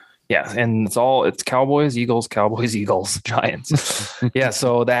 Yeah. And it's Cowboys, Eagles, Giants. Yeah.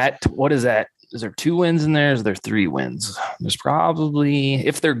 So what is that? Is there 2 wins in there? Is there 3 wins? There's probably,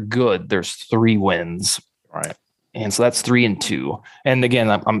 if they're good, there's 3 wins. Right. And so that's 3-2. And again,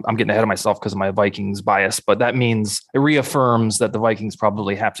 I'm getting ahead of myself because of my Vikings bias, but that means it reaffirms that the Vikings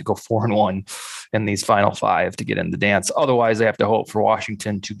probably have to go 4-1 in these final 5 to get in the dance. Otherwise, they have to hope for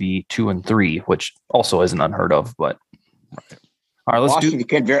Washington to be 2-3, which also isn't unheard of. But all right, Washington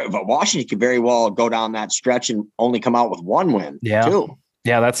could very well go down that stretch and only come out with 1 win. Yeah. Too.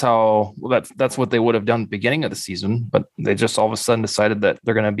 Yeah, that's what they would have done at the beginning of the season, but they just all of a sudden decided that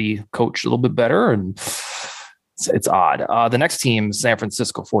they're going to be coached a little bit better, and it's odd. The next team, San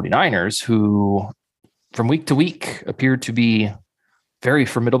Francisco 49ers, who from week to week appear to be very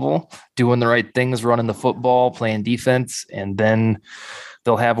formidable, doing the right things, running the football, playing defense, and then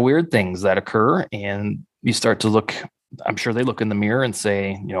they'll have weird things that occur, and you start to look. I'm sure they look in the mirror and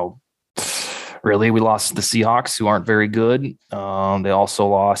say, really, we lost the Seahawks, who aren't very good. They also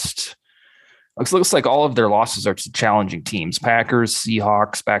lost. Looks like all of their losses are to challenging teams: Packers,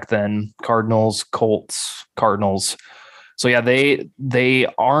 Seahawks back then, Cardinals, Colts, Cardinals. So yeah, they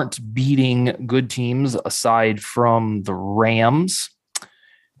aren't beating good teams aside from the Rams.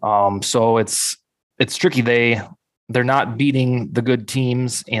 So it's tricky. They're not beating the good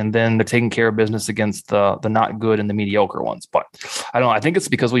teams, and then they're taking care of business against the not good and the mediocre ones. But I don't know. I think it's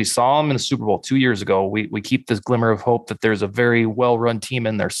because we saw them in the Super Bowl 2 years ago. We keep this glimmer of hope that there's a very well-run team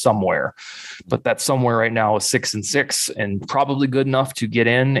in there somewhere, but that somewhere right now is 6-6 and probably good enough to get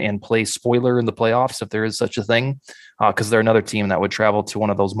in and play spoiler in the playoffs if there is such a thing, because they're another team that would travel to one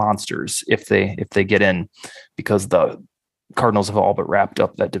of those monsters if they get in, because the Cardinals have all but wrapped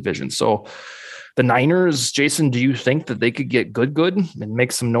up that division. So the Niners, Jason, do you think that they could get good and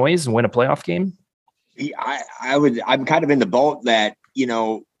make some noise and win a playoff game? Yeah, I'm kind of in the boat that,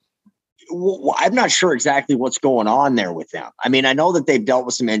 I'm not sure exactly what's going on there with them. I mean, I know that they've dealt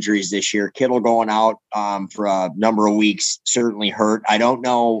with some injuries this year. Kittle going out for a number of weeks certainly hurt. I don't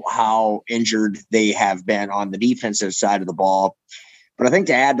know how injured they have been on the defensive side of the ball. But I think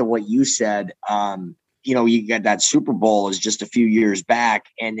to add to what you said, you got that Super Bowl is just a few years back,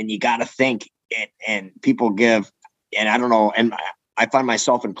 and then you got to think, and people give, and I don't know, and I find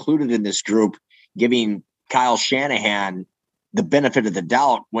myself included in this group, giving Kyle Shanahan the benefit of the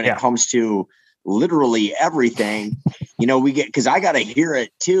doubt when it comes to literally everything. We get, because I got to hear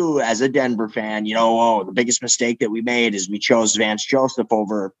it too as a Denver fan. The biggest mistake that we made is we chose Vance Joseph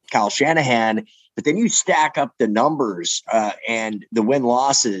over Kyle Shanahan. But then you stack up the numbers and the win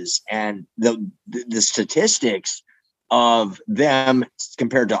losses and the statistics of them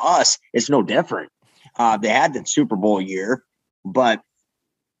compared to us. It's no different. They had the Super Bowl year, but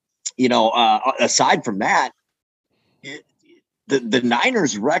aside from that, the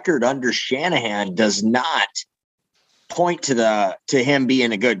Niners record under Shanahan does not point to him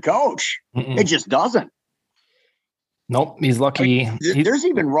being a good coach. Mm-mm. It just doesn't. Nope, he's lucky. There's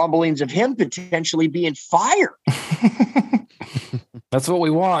even rumblings of him potentially being fired. That's what we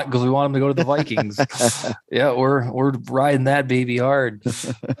want, because we want him to go to the Vikings. Yeah, we're riding that baby hard.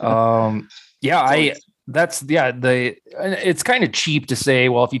 It's kind of cheap to say,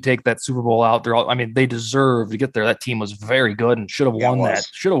 well, if you take that Super Bowl out, they deserve to get there. That team was very good and should have won that.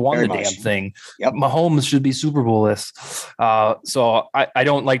 Should have won very the much. Damn thing. Yep. Mahomes should be Super Bowl-less. So I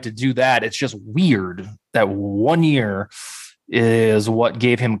don't like to do that. It's just weird that 1 year is what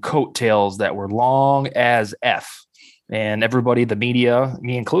gave him coattails that were long as F. And everybody, the media,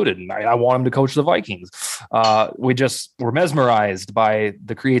 me included, I want him to coach the Vikings. We're mesmerized by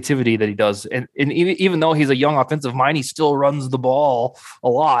the creativity that he does. And even though he's a young offensive mind, he still runs the ball a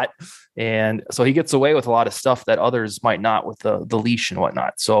lot. And so he gets away with a lot of stuff that others might not, with the leash and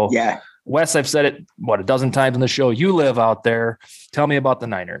whatnot. So, yeah, Wes, I've said it, a dozen times on the show. You live out there. Tell me about the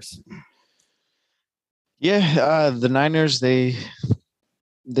Niners. Yeah, the Niners, they've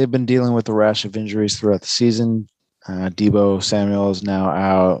been dealing with a rash of injuries throughout the season. Deebo Samuel is now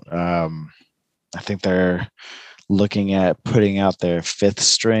out. I think they're looking at putting out their fifth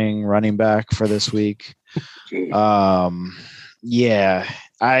string running back for this week. I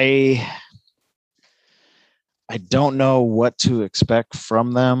don't know what to expect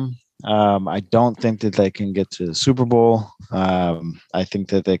from them. I don't think that they can get to the Super Bowl. I think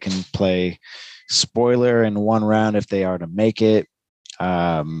that they can play spoiler in one round if they are to make it.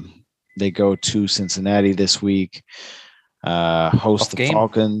 They go to Cincinnati this week, host the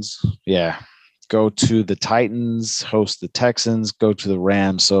Falcons. Yeah. Go to the Titans, host the Texans, go to the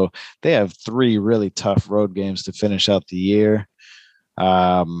Rams. So they have 3 really tough road games to finish out the year.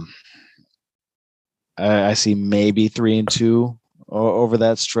 I see maybe 3-2 over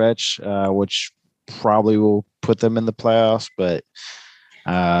that stretch, which probably will put them in the playoffs. But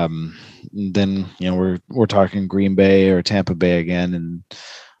then, we're talking Green Bay or Tampa Bay again. And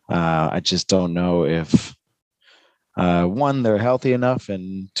I just don't know if, 1, they're healthy enough,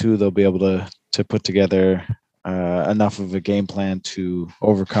 and 2, they'll be able to put together enough of a game plan to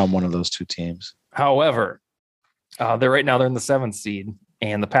overcome one of those 2 teams. However, they're in the 7th seed,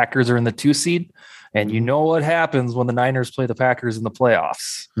 and the Packers are in the 2 seed. And you know what happens when the Niners play the Packers in the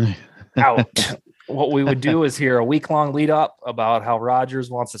playoffs? Out. What we would do is hear a week-long lead up about how Rodgers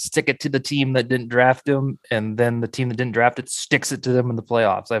wants to stick it to the team that didn't draft him, and then the team that didn't draft it sticks it to them in the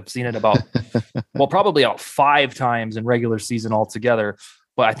playoffs. I've seen it probably about 5 times in regular season altogether.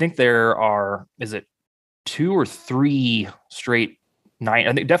 But I think there are, is it 2 or 3 straight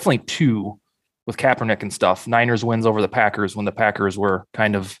I think definitely 2 with Kaepernick and stuff. Niners wins over the Packers when the Packers were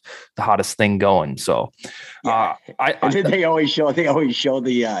kind of the hottest thing going. So they always show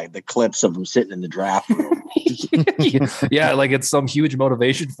the clips of him sitting in the draft room. Yeah, like it's some huge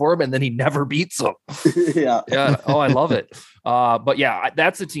motivation for him, and then he never beats them. Yeah. Oh, I love it. But yeah,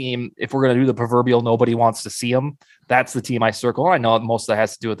 that's a team. If we're going to do the proverbial nobody wants to see them, that's the team I circle. I know most of that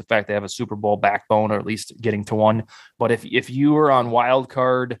has to do with the fact they have a Super Bowl backbone, or at least getting to one. But if you were on wild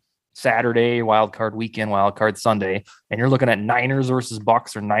card Saturday, wild card weekend, wild card Sunday, and you're looking at Niners versus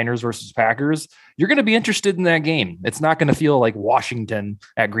Bucks or Niners versus Packers, you're going to be interested in that game. It's not going to feel like Washington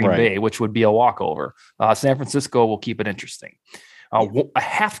at Green Bay, which would be a walkover. San Francisco will keep it interesting. A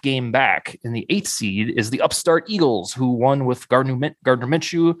half game back in the 8th seed is the upstart Eagles, who won with Gardner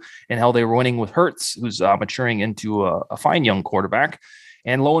Minshew, and how they were winning with Hurts, who's maturing into a fine young quarterback.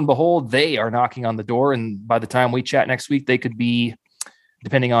 And lo and behold, they are knocking on the door. And by the time we chat next week, they could be,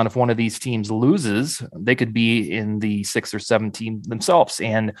 depending on if one of these teams loses, they could be in the 6th or 7th team themselves.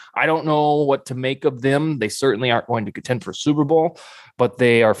 And I don't know what to make of them. They certainly aren't going to contend for a Super Bowl, but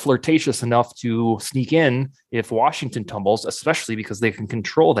they are flirtatious enough to sneak in if Washington tumbles, especially because they can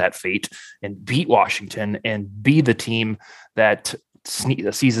control that fate and beat Washington and be the team that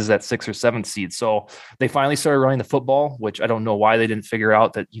seizes that 6th or 7th seed. So they finally started running the football, which I don't know why they didn't figure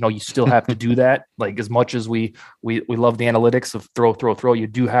out that, you still have to do that. Like, as much as we love the analytics of throw, you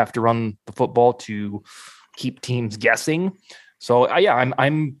do have to run the football to keep teams guessing. So I'm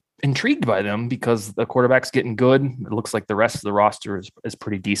intrigued by them because the quarterback's getting good. It looks like the rest of the roster is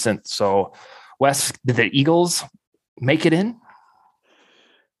pretty decent. So, Wes, did the Eagles make it in?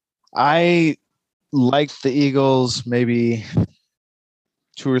 I liked the Eagles maybe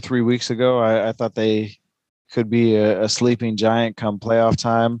 2 or 3 weeks ago. I thought they could be a sleeping giant come playoff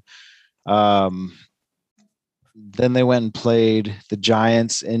time. Then they went and played the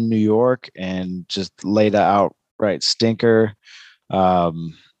Giants in New York and just laid an outright stinker.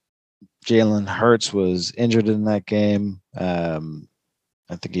 Jalen Hurts was injured in that game. I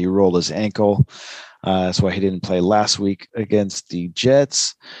think he rolled his ankle. That's why he didn't play last week against the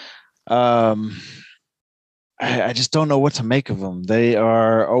Jets. I just don't know what to make of them. They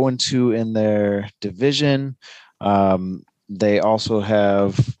are 0-2 in their division. They also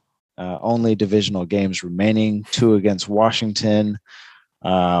have only divisional games remaining, 2 against Washington.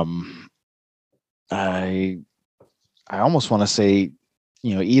 I almost want to say,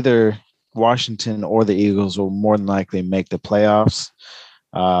 either Washington or the Eagles will more than likely make the playoffs.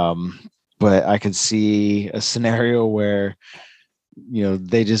 But I could see a scenario where,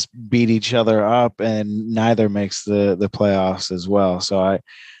 they just beat each other up and neither makes the playoffs as well. So I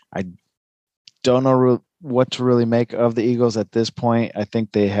don't know what to really make of the Eagles at this point. I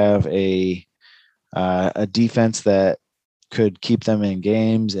think they have a defense that could keep them in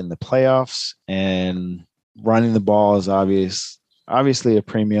games in the playoffs, and running the ball is obviously a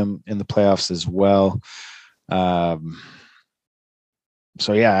premium in the playoffs as well.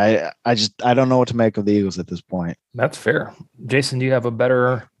 So yeah, I don't know what to make of the Eagles at this point. That's fair. Jason, do you have a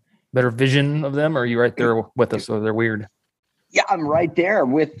better vision of them, or are you right there with us? So they're weird. Yeah, I'm right there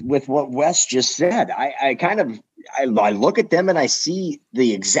with what Wes just said. I look at them and I see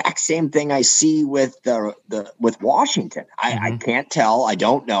the exact same thing I see with with Washington. I can't tell. I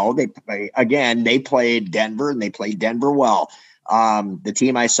don't know. They played Denver and they played Denver well. The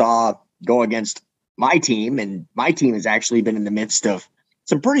team I saw go against my team, and my team has actually been in the midst of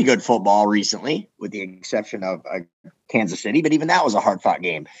some pretty good football recently, with the exception of Kansas City. But even that was a hard-fought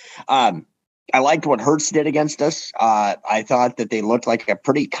game. I liked what Hurts did against us. I thought that they looked like a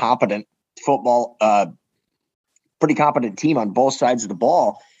pretty competent team on both sides of the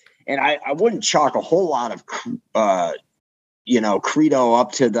ball. And I wouldn't chalk a whole lot of, credo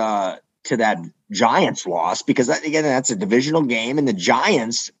up to that Giants loss, because again, that's a divisional game, and the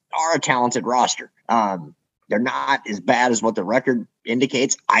Giants are a talented roster. They're not as bad as what the record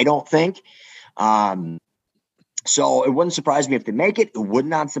indicates, I don't think. So it wouldn't surprise me if they make it. It would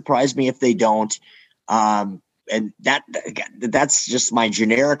not surprise me if they don't. And that's just my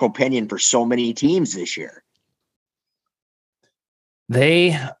generic opinion for so many teams this year.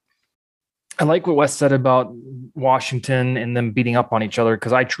 I like what Wes said about Washington and them beating up on each other,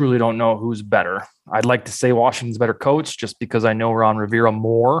 because I truly don't know who's better. I'd like to say Washington's better coach just because I know Ron Rivera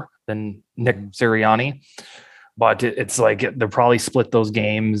more than Nick Sirianni. But it's like they'll probably split those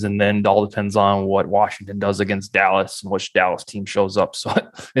games, and then it all depends on what Washington does against Dallas and which Dallas team shows up. So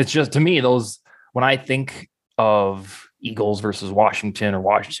it's just, to me, when I think of Eagles versus Washington or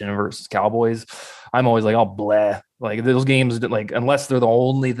Washington versus Cowboys, I'm always like, oh, bleh. Like those games, like unless they're the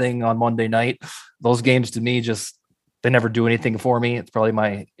only thing on Monday night, those games to me they never do anything for me. It's probably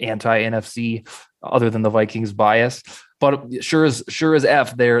my anti-NFC, other than the Vikings bias. But sure as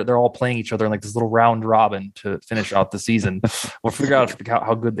F, they're all playing each other in like this little round robin to finish out the season. We'll figure out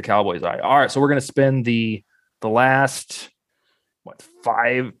how good the Cowboys are. All right, so we're going to spend the last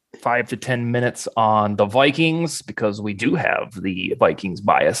 5 to 10 minutes on the Vikings, because we do have the Vikings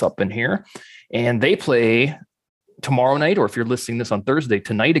bias up in here, and they play tomorrow night, or if you're listening this on Thursday,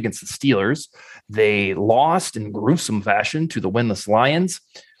 tonight against the Steelers. They lost in gruesome fashion to the winless Lions,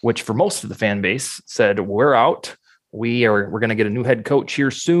 which for most of the fan base said, we're out. We're going to get a new head coach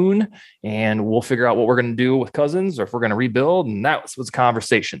here soon, and we'll figure out what we're going to do with Cousins, or if we're going to rebuild. And that was the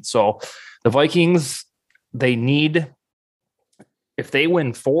conversation. So the Vikings, if they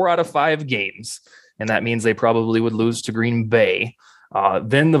win 4 out of 5 games, and that means they probably would lose to Green Bay,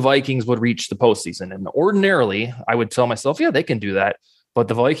 then the Vikings would reach the postseason. And ordinarily, I would tell myself, yeah, they can do that. But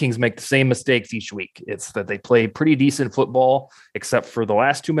the Vikings make the same mistakes each week. It's that they play pretty decent football, except for the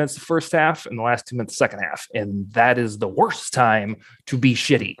last 2 minutes of the first half and the last 2 minutes of the second half. And that is the worst time to be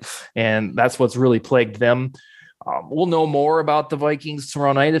shitty. And that's what's really plagued them. We'll know more about the Vikings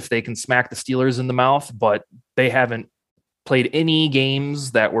tomorrow night if they can smack the Steelers in the mouth, but they haven't played any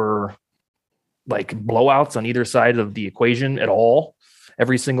games that were like blowouts on either side of the equation at all.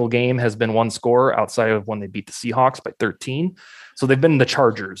 Every single game has been one score outside of when they beat the Seahawks by 13. So they've been the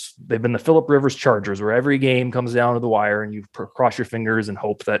Chargers. They've been the Phillip Rivers Chargers, where every game comes down to the wire and you cross your fingers and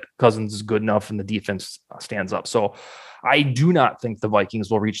hope that Cousins is good enough and the defense stands up. So I do not think the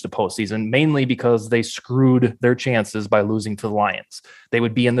Vikings will reach the postseason, mainly because they screwed their chances by losing to the Lions. They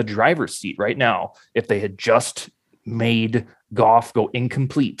would be in the driver's seat right now if they had just made Goff go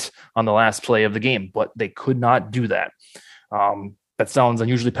incomplete on the last play of the game, but they could not do that. That sounds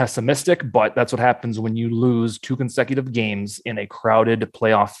unusually pessimistic, but that's what happens when you lose 2 consecutive games in a crowded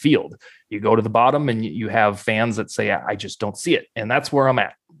playoff field. You go to the bottom and you have fans that say, I just don't see it. And that's where I'm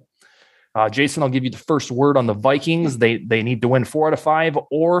at. Jason, I'll give you the first word on the Vikings. They need to win 4 out of 5,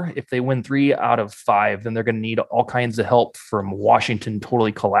 or if they win 3 out of 5, then they're going to need all kinds of help from Washington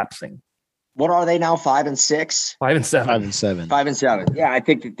totally collapsing. What are they now? 5 and 6? 5 and 7. 5 and 7. 5 and 7. Yeah, I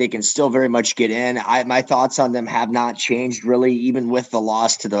think that they can still very much get in. My thoughts on them have not changed really, even with the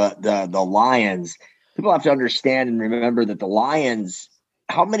loss to the Lions. People have to understand and remember that the Lions,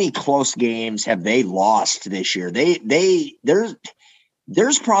 how many close games have they lost this year? There's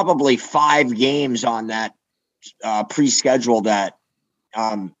probably 5 games on that pre-schedule that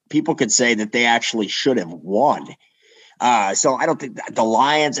people could say that they actually should have won. So I don't think that the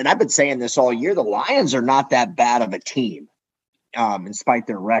Lions, and I've been saying this all year, the Lions are not that bad of a team, in spite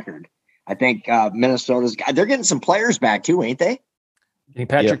their record. I think Minnesota's, they're getting some players back too, ain't they?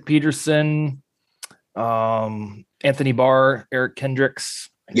 Patrick Peterson, Anthony Barr, Eric Kendricks.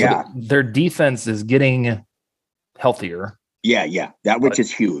 Yeah. So their defense is getting healthier. Yeah. Which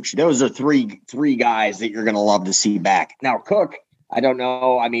is huge. Those are three guys that you're going to love to see back. Now, Cook, I don't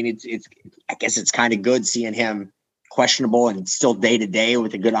know. I mean, I guess it's kind of good seeing him questionable and still day to day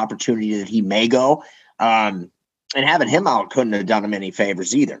with a good opportunity that he may go. And having him out couldn't have done him any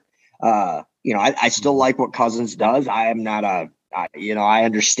favors either. I still like what Cousins does. I am not I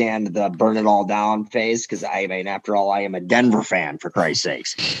understand the burn it all down phase because after all, I am a Denver fan, for Christ's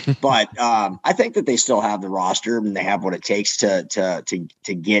sakes. But I think that they still have the roster and they have what it takes to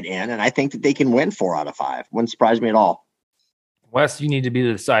get in. And I think that they can win 4 out of 5. Wouldn't surprise me at all. Wes, you need to be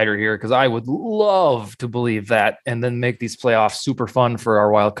the decider here because I would love to believe that and then make these playoffs super fun for our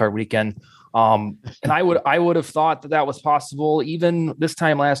wild card weekend. And I would have thought that was possible even this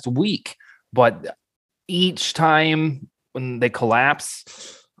time last week, but each time when they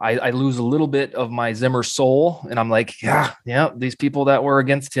collapse, I lose a little bit of my Zimmer soul, and I'm like, yeah, these people that were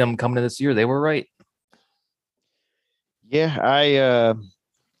against him coming to this year, they were right. Yeah, I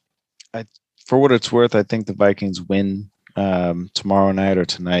for what it's worth, I think the Vikings win tomorrow night or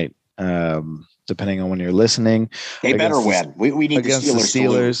tonight, depending on when you're listening. They better win. We need against the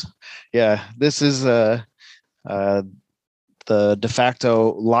Steelers. Yeah, this is the de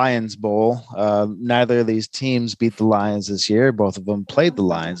facto Lions Bowl. Neither of these teams beat the Lions this year. Both of them played the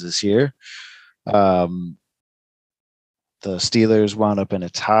Lions this year. The Steelers wound up in a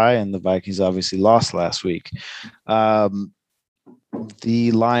tie, and the Vikings obviously lost last week.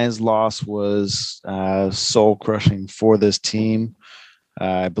 The Lions' loss was soul-crushing for this team.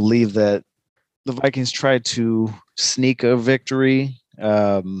 I believe that the Vikings tried to sneak a victory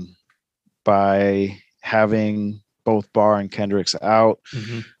by having both Barr and Kendricks out.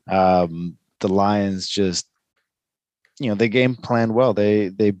 Mm-hmm. The Lions just, they game planned well.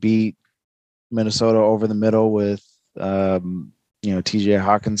 They beat Minnesota over the middle with, TJ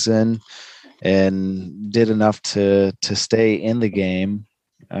Hawkinson, and did enough to stay in the game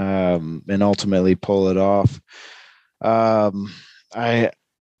and ultimately pull it off. I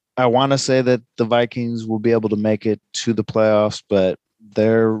want to say that the Vikings will be able to make it to the playoffs, but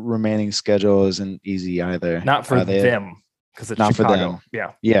their remaining schedule isn't easy either. Not for them, because it's not Chicago. For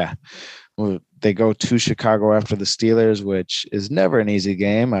them. Yeah. Well, they go to Chicago after the Steelers, which is never an easy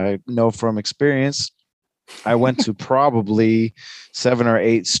game. I know from experience. I went to probably 7 or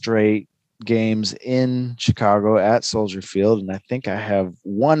 8 straight games in Chicago at Soldier Field, and I think I have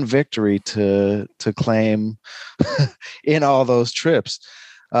 1 victory to claim in all those trips.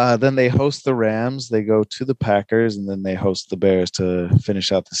 Then they host the Rams, they go to the Packers, and then they host the Bears to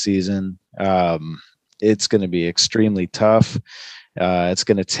finish out the season. It's going to be extremely tough. It's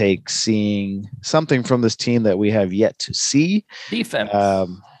going to take seeing something from this team that we have yet to see.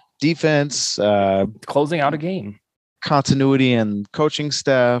 Defense, closing out a game, continuity and coaching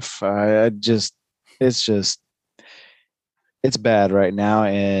staff. It's bad right now.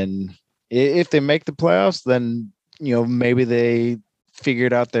 And if they make the playoffs, then, maybe they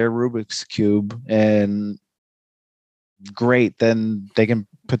figured out their Rubik's Cube and great, then they can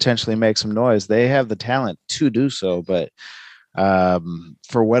potentially make some noise. They have the talent to do so, but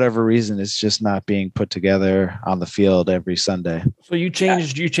for whatever reason, it's just not being put together on the field every Sunday. So you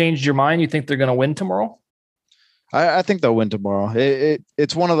changed your mind? You think they're going to win tomorrow? I think they'll win tomorrow.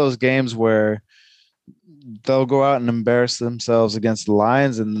 It's one of those games where they'll go out and embarrass themselves against the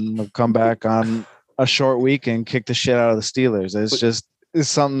Lions, and then they'll come back on a short week and kick the shit out of the Steelers. It's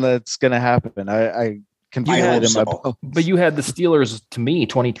something that's going to happen. I can feel it in my bones. But you had the Steelers to me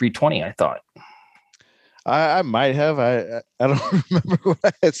 23-20, I thought. I might have. I don't remember what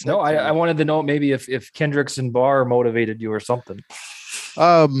I had said. No, I wanted to know maybe if Kendricks and Barr motivated you or something.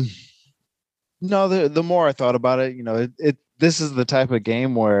 No, the more I thought about it, this is the type of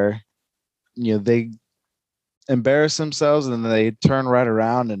game where, they embarrass themselves and then they turn right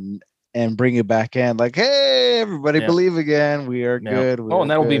around and bring it back in like, hey, everybody believe again. We are good. And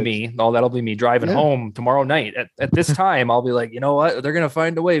that'll be me. Oh, that'll be me driving home tomorrow night. At this time, I'll be like, you know what? They're going to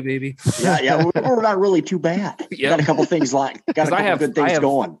find a way, baby. Yeah. We're not really too bad. Got a couple things good things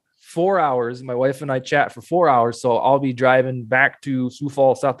going. 4 hours. My wife and I chat for 4 hours. So I'll be driving back to Sioux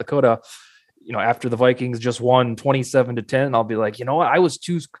Falls, South Dakota, after the Vikings just won 27-10. I'll be like, you know what? I was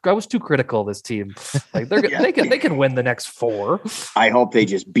too critical of this team. Like they can win the next 4. I hope they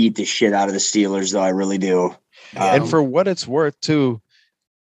just beat the shit out of the Steelers, though. I really do. And for what it's worth, too,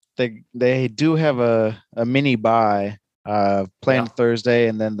 they do have a mini bye playing Thursday,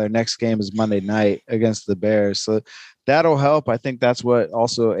 and then their next game is Monday night against the Bears. So that'll help. I think that's what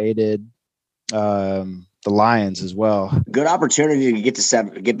also aided the Lions as well. Good opportunity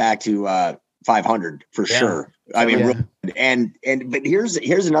to get back to 500 for sure. I mean, but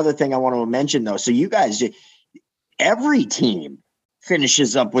here's another thing I want to mention though. So you guys, every team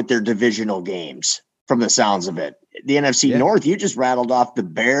finishes up with their divisional games from the sounds of it. The NFC North, you just rattled off the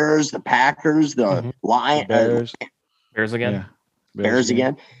Bears, the Packers, the Lions, Bears again. Yeah. Bears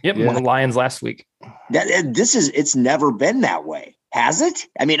again. Yep. Yeah. The Lions last week. It's never been that way. Has it?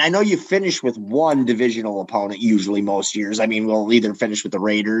 I mean, I know you finish with one divisional opponent usually most years. I mean, we'll either finish with the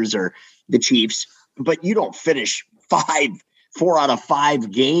Raiders or the Chiefs, but you don't finish 4 out of 5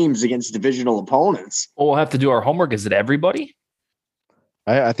 games against divisional opponents. Well, we'll have to do our homework. Is it everybody?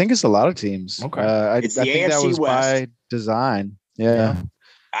 I think it's a lot of teams. Okay. I think AFC that was West by design. Yeah.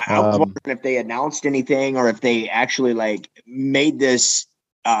 I was wondering if they announced anything or if they actually made this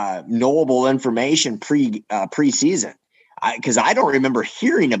knowable information preseason. Because I don't remember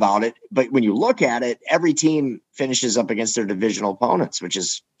hearing about it, but when you look at it, every team finishes up against their divisional opponents, which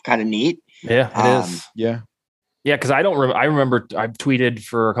is kind of neat. Yeah, it is. Yeah. Yeah, because I remember I've tweeted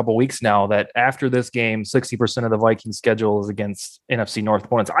for a couple of weeks now that after this game, 60% of the Vikings schedule is against NFC North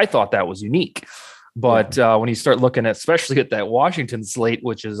opponents. I thought that was unique. But when you start looking at, especially at that Washington slate,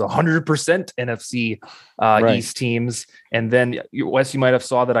 which is 100% NFC East teams, and then Wes, you might have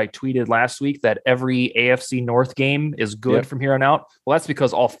saw that I tweeted last week that every AFC North game is good from here on out. Well, that's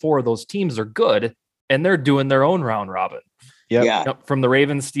because all 4 of those teams are good, and they're doing their own round robin. Yeah. From the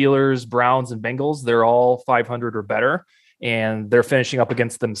Ravens, Steelers, Browns, and Bengals, they're all 500 or better, and they're finishing up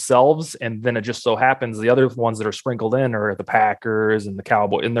against themselves. And then it just so happens the other ones that are sprinkled in are the Packers and the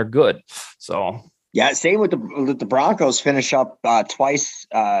Cowboys, and they're good. So. Yeah, same with the Broncos. Finish up twice.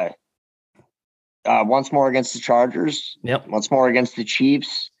 Once more against the Chargers. Yep. Once more against the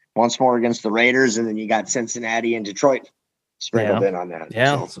Chiefs. Once more against the Raiders, and then you got Cincinnati and Detroit sprinkled in on that.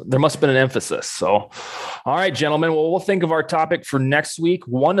 Yeah, so there must have been an emphasis. So, all right, gentlemen. Well, we'll think of our topic for next week.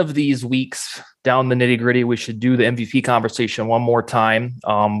 One of these weeks down the nitty gritty, we should do the MVP conversation one more time.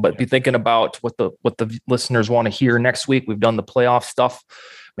 But be thinking about what the listeners want to hear next week. We've done the playoff stuff.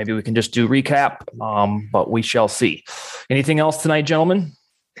 Maybe we can just do recap, but we shall see. Anything else tonight, gentlemen?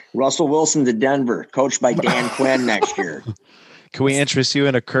 Russell Wilson to Denver, coached by Dan Quinn next year. Can we interest you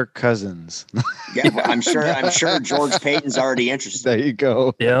in a Kirk Cousins? Yeah, I'm sure George Payton's already interested. There you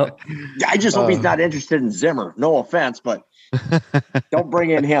go. Yeah. I just hope he's not interested in Zimmer. No offense, but don't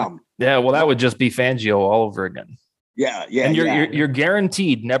bring in him. Yeah, well, that would just be Fangio all over again. Yeah. And you're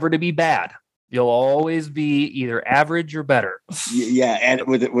guaranteed never to be bad. You'll always be either average or better. Yeah, and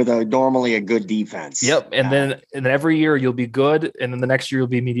with a normally a good defense. Yep, and then every year you'll be good, and then the next year you'll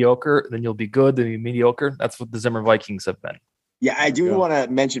be mediocre. Then you'll be good, then you'll be mediocre. That's what the Zimmer Vikings have been. Yeah, I do want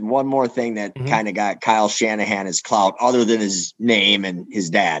to mention one more thing that kind of got Kyle Shanahan his clout, other than his name and his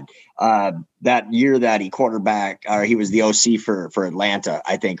dad. That year that he was the OC for Atlanta,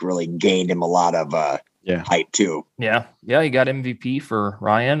 I think really gained him a lot of hype too. Yeah, he got MVP for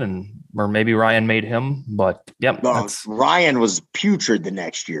Ryan, or maybe Ryan made him, but Ryan was putrid the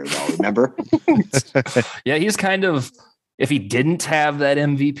next year, though. Remember? Yeah, he's kind of. If he didn't have that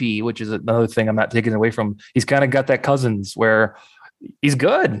MVP, which is another thing I'm not taking away from, he's kind of got that Cousins where he's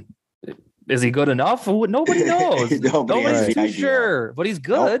good. Is he good enough? Nobody knows. Nobody's too sure, but he's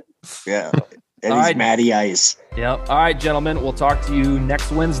good. Nope. Yeah. And he's Matty Ice. Yeah. All right, gentlemen. We'll talk to you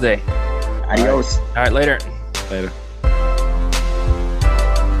next Wednesday. Adios. All right. Later. Later.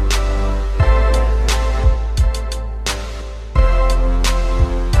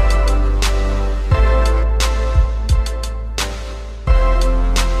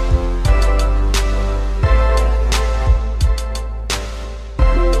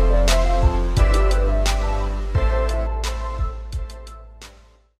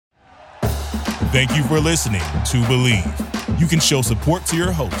 Thank you for listening to Believe. You can show support to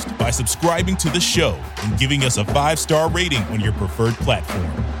your host by subscribing to the show and giving us a 5-star rating on your preferred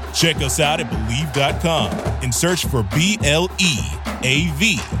platform. Check us out at Believe.com and search for BLEAV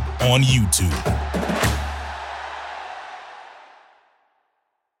on YouTube.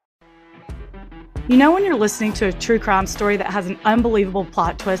 You know when you're listening to a true crime story that has an unbelievable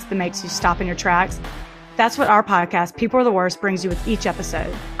plot twist that makes you stop in your tracks? That's what our podcast, People Are the Worst, brings you with each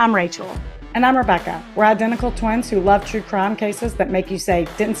episode. I'm Rachel. And I'm Rebecca. We're identical twins who love true crime cases that make you say,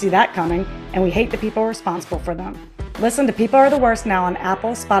 didn't see that coming, and we hate the people responsible for them. Listen to People Are the Worst now on Apple,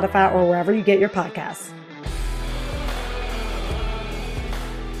 Spotify, or wherever you get your podcasts.